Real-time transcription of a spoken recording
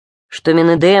что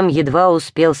Менедем едва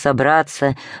успел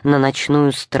собраться на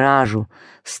ночную стражу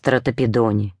в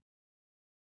Стратопедоне.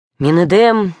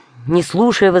 Менедем, не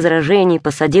слушая возражений,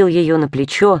 посадил ее на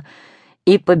плечо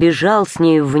и побежал с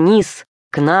нею вниз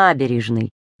к набережной,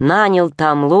 нанял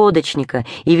там лодочника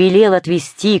и велел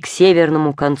отвезти к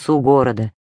северному концу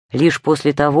города. Лишь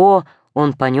после того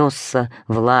он понесся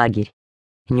в лагерь.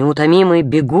 Неутомимый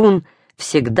бегун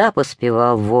всегда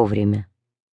поспевал вовремя.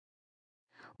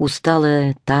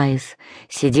 Усталая Tais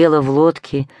сидела в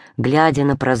лодке, глядя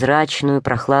на прозрачную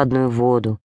прохладную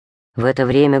воду. В это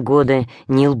время года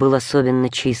Нил был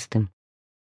особенно чистым.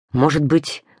 Может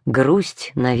быть,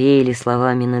 грусть навеяли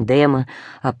слова Менедема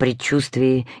о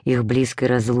предчувствии их близкой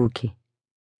разлуки.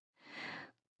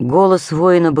 Голос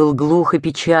воина был глух и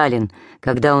печален,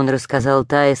 когда он рассказал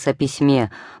Таис о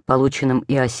письме, полученном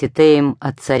Иоситеем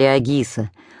от царя Агиса,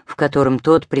 в котором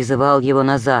тот призывал его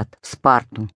назад, в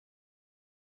Спарту.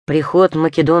 Приход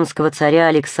македонского царя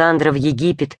Александра в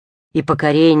Египет и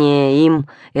покорение им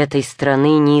этой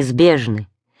страны неизбежны.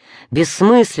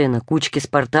 Бессмысленно кучке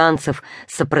спартанцев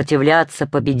сопротивляться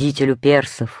победителю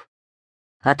персов.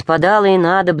 Отпадала и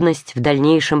надобность в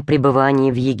дальнейшем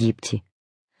пребывании в Египте.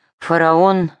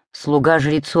 Фараон — слуга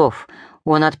жрецов,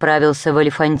 он отправился в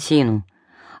Элефантину,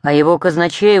 а его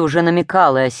казначей уже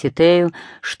намекал Иоситею,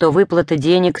 что выплата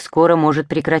денег скоро может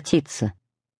прекратиться.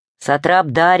 Сатрап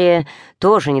Дария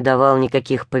тоже не давал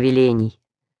никаких повелений.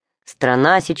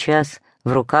 Страна сейчас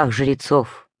в руках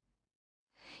жрецов.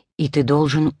 «И ты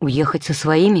должен уехать со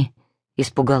своими?» —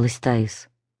 испугалась Таис.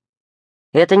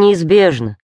 «Это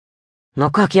неизбежно. Но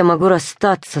как я могу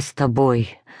расстаться с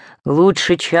тобой?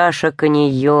 Лучше чаша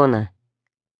каньона».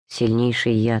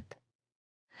 Сильнейший яд.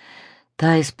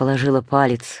 Таис положила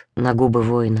палец на губы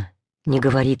воина. «Не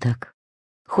говори так.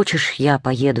 Хочешь, я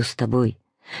поеду с тобой?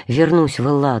 Вернусь в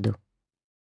Элладу».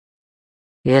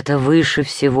 «Это выше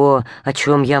всего, о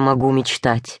чем я могу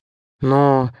мечтать.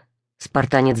 Но...» —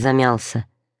 спартанец замялся.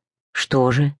 «Что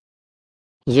же?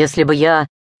 Если бы я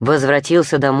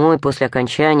возвратился домой после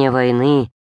окончания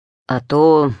войны, а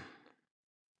то...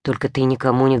 Только ты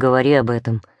никому не говори об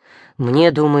этом.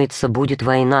 Мне, думается, будет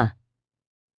война».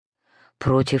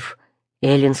 «Против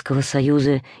Эллинского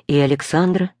союза и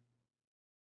Александра?»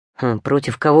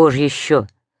 «Против кого же еще?»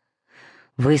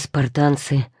 «Вы,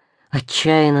 спартанцы,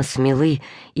 отчаянно смелы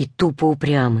и тупо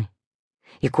упрямы,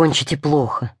 и кончите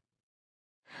плохо.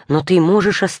 Но ты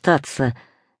можешь остаться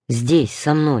здесь,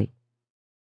 со мной».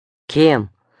 «Кем?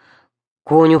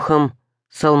 Конюхом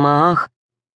Салмаах?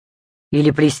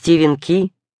 Или плести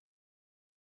венки?»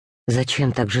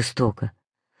 «Зачем так жестоко?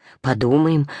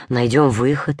 Подумаем, найдем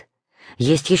выход.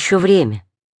 Есть еще время.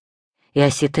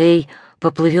 Иоситей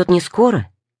поплывет не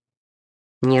скоро?»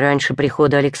 «Не раньше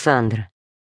прихода Александра.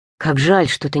 Как жаль,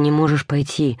 что ты не можешь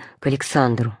пойти к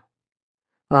Александру».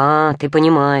 «А, ты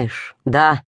понимаешь,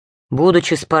 да,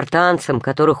 будучи спартанцем,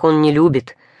 которых он не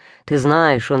любит, ты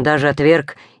знаешь, он даже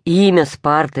отверг имя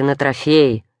Спарты на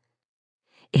трофеи».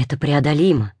 «Это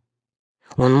преодолимо.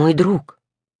 Он мой друг».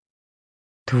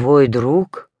 «Твой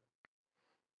друг?»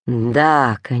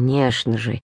 «Да, конечно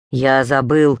же, я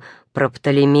забыл про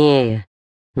Птолемея,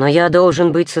 но я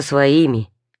должен быть со своими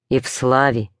и в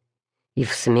славе, и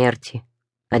в смерти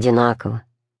одинаково».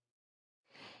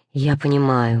 «Я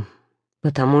понимаю,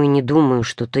 потому и не думаю,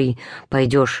 что ты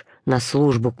пойдешь на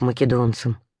службу к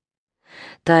македонцам».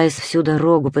 Таис всю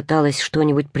дорогу пыталась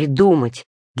что-нибудь придумать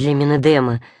для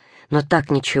Менедема, но так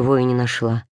ничего и не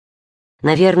нашла.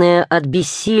 Наверное, от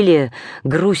бессилия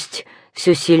грусть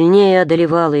все сильнее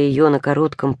одолевала ее на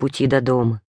коротком пути до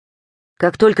дома.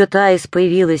 Как только Таис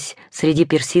появилась среди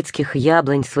персидских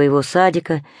яблонь своего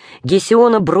садика,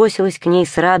 Гесиона бросилась к ней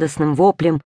с радостным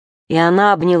воплем, и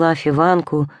она обняла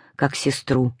Фиванку как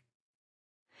сестру.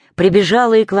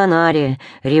 Прибежала и Клонария,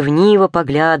 ревниво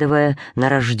поглядывая на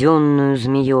рожденную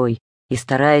змеей и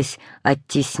стараясь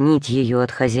оттеснить ее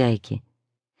от хозяйки.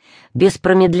 Без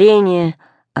промедления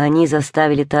они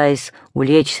заставили Таис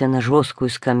улечься на жесткую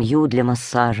скамью для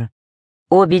массажа.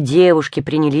 Обе девушки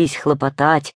принялись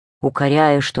хлопотать,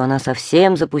 укоряя, что она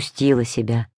совсем запустила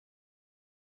себя.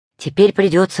 «Теперь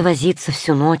придется возиться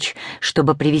всю ночь,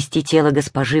 чтобы привести тело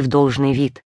госпожи в должный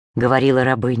вид», — говорила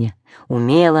рабыня,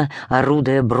 умело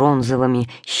орудуя бронзовыми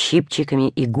щипчиками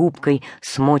и губкой,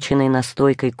 смоченной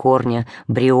настойкой корня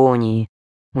брионии,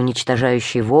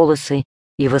 уничтожающей волосы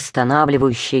и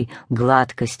восстанавливающей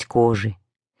гладкость кожи.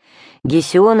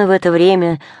 Гесиона в это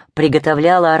время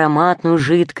приготовляла ароматную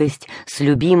жидкость с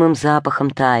любимым запахом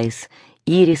Таис,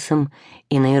 ирисом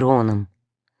и нейроном.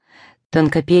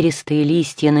 Тонкоперистые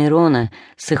листья нейрона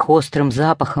с их острым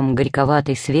запахом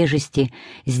горьковатой свежести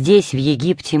здесь, в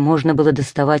Египте, можно было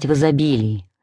доставать в изобилии.